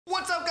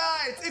What's up,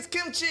 guys? It's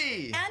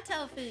Kimchi. And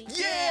Tofu.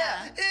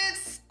 Yeah,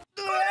 it's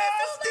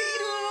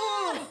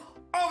Konosuba.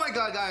 Oh my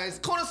god, guys.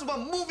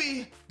 Konosuba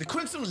movie. The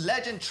Crimson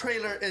Legend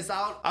trailer is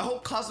out. I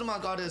hope Kazuma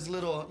got his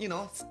little,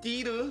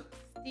 steal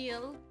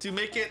to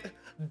make it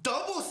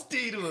double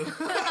steal. Double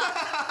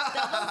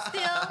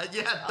steal?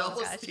 Yeah,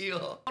 double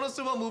steal.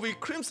 Konosuba movie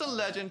Crimson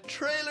Legend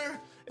trailer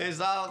is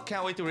out.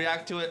 Can't wait to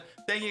react to it.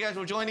 Thank you guys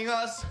for joining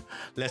us.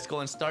 Let's go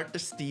and start the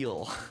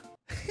steal.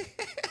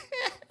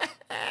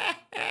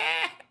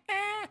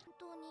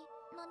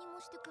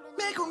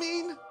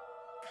 Megumin!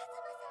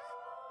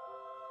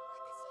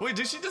 Wait,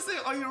 did she just say,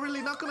 are you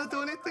really not gonna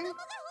do anything?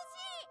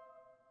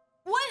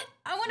 What?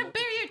 I want to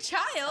bury your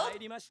child?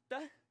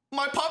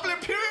 My popular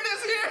period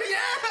is here,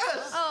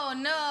 yes! Oh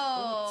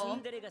no.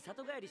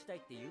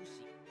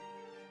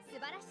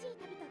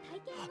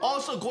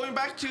 Also, going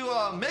back to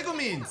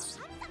Megumin's.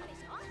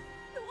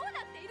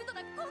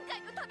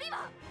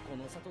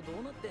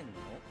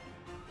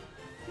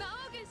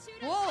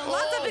 Whoa,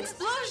 lots of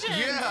explosions!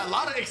 Yeah, a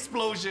lot of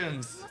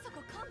explosions.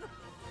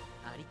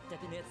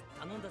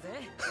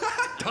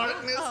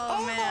 Darkness?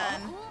 Oh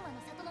man.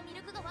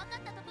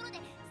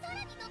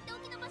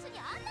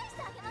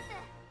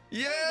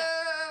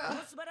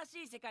 Yeah!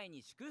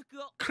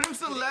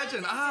 Crimson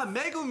Legend. Ah,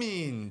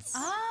 Megumin's.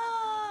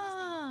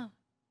 Ah.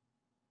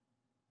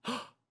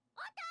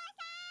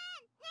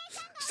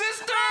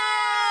 Sister!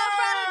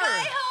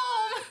 My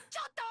home!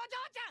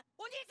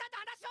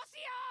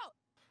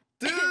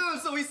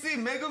 Dude, so we see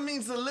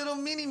Megumin's a little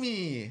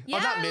mini-me. Yeah, oh,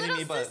 not little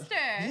mini-me, but sister.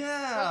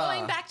 yeah. We're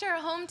going back to her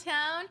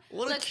hometown.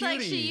 What a Looks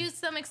like cutie. she used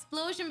some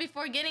explosion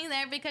before getting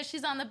there because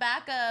she's on the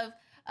back of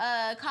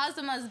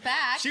Kazuma's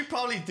back. She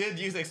probably did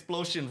use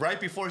explosion right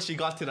before she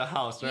got to the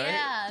house, right?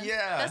 Yeah.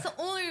 Yeah. That's the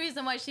only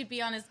reason why she'd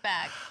be on his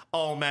back.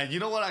 Oh man, you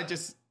know what I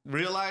just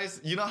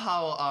realized? You know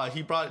how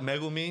he brought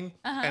Megumin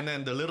and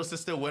then the little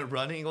sister went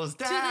running and goes,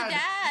 Dad! To the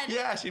dad!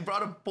 Yeah, she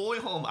brought a boy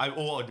home. I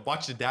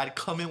watched the dad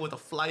come in with a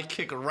fly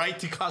kick right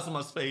to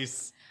Kazuma's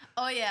face.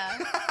 Oh yeah.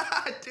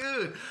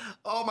 Dude,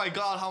 oh my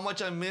god, how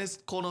much I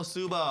missed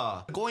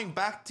Konosuba. Going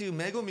back to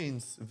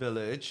Megumin's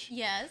village.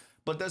 Yes.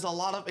 But there's a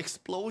lot of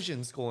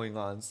explosions going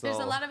on. So there's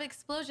a lot of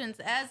explosions.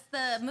 As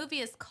the movie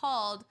is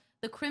called,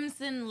 The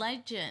Crimson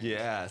Legend.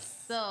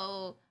 yes.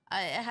 So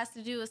it has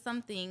to do with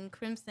something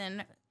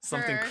crimson.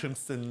 Something her,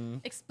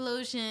 crimson.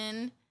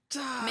 Explosion.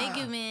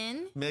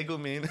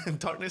 Megumin and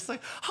Darkness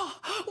like, oh,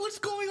 what's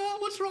going on?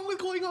 What's wrong with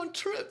going on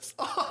trips?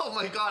 Oh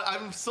my god,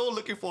 I'm so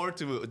looking forward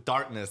to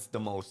Darkness the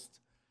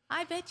most.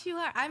 I bet you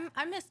are.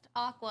 I missed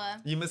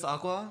Aqua. You miss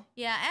Aqua?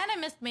 Yeah, and I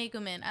missed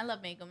Megumin. I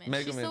love Megumin.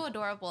 She's so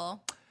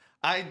adorable.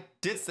 I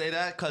did say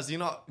that because,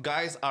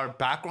 guys, our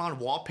background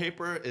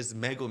wallpaper is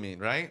Megumin,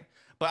 right?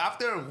 But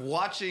after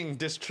watching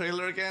this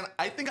trailer again,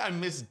 I think I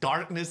miss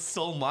Darkness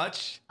so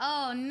much.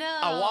 Oh, no.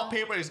 Our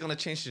wallpaper is going to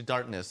change to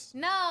Darkness.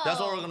 No. That's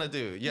what we're going to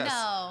do. Yes.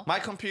 No. My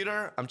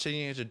computer, I'm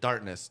changing it to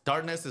Darkness.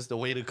 Darkness is the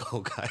way to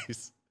go,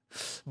 guys.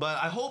 But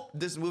I hope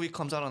this movie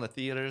comes out on the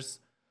theaters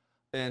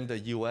in the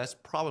US.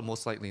 Probably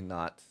most likely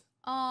not.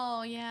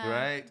 Oh, yeah.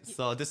 Right?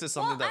 So this is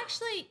something that...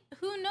 actually,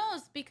 who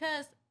knows?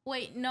 Because...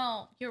 Wait,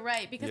 no, you're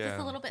right. Because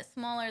it's a little bit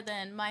smaller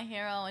than My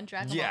Hero and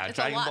Dragon Ball. It's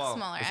Dragon a lot Ball.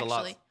 smaller, It's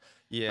actually.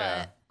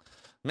 Yeah. But...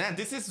 Man,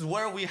 this is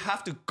where we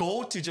have to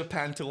go to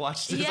Japan to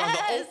watch this on the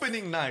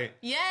opening night.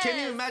 Yes. Can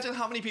you imagine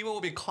how many people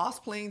will be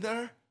cosplaying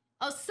there?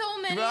 Oh, so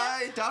many.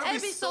 Right? That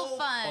would be so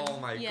fun. Oh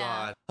my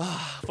god.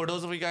 For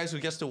those of you guys who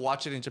gets to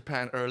watch it in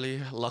Japan early,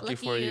 lucky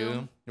for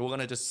you. We're going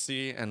to just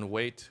see and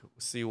wait,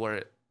 see where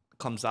it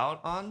comes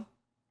out on.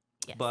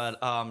 Yes. But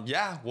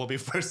yeah, we'll be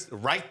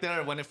right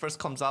there when it first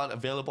comes out,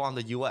 available on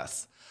the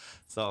US.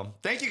 So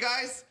thank you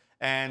guys,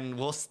 and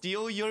we'll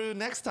steal you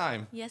next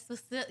time. Yes, we'll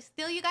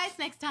steal you guys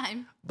next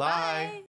time. Bye. Bye.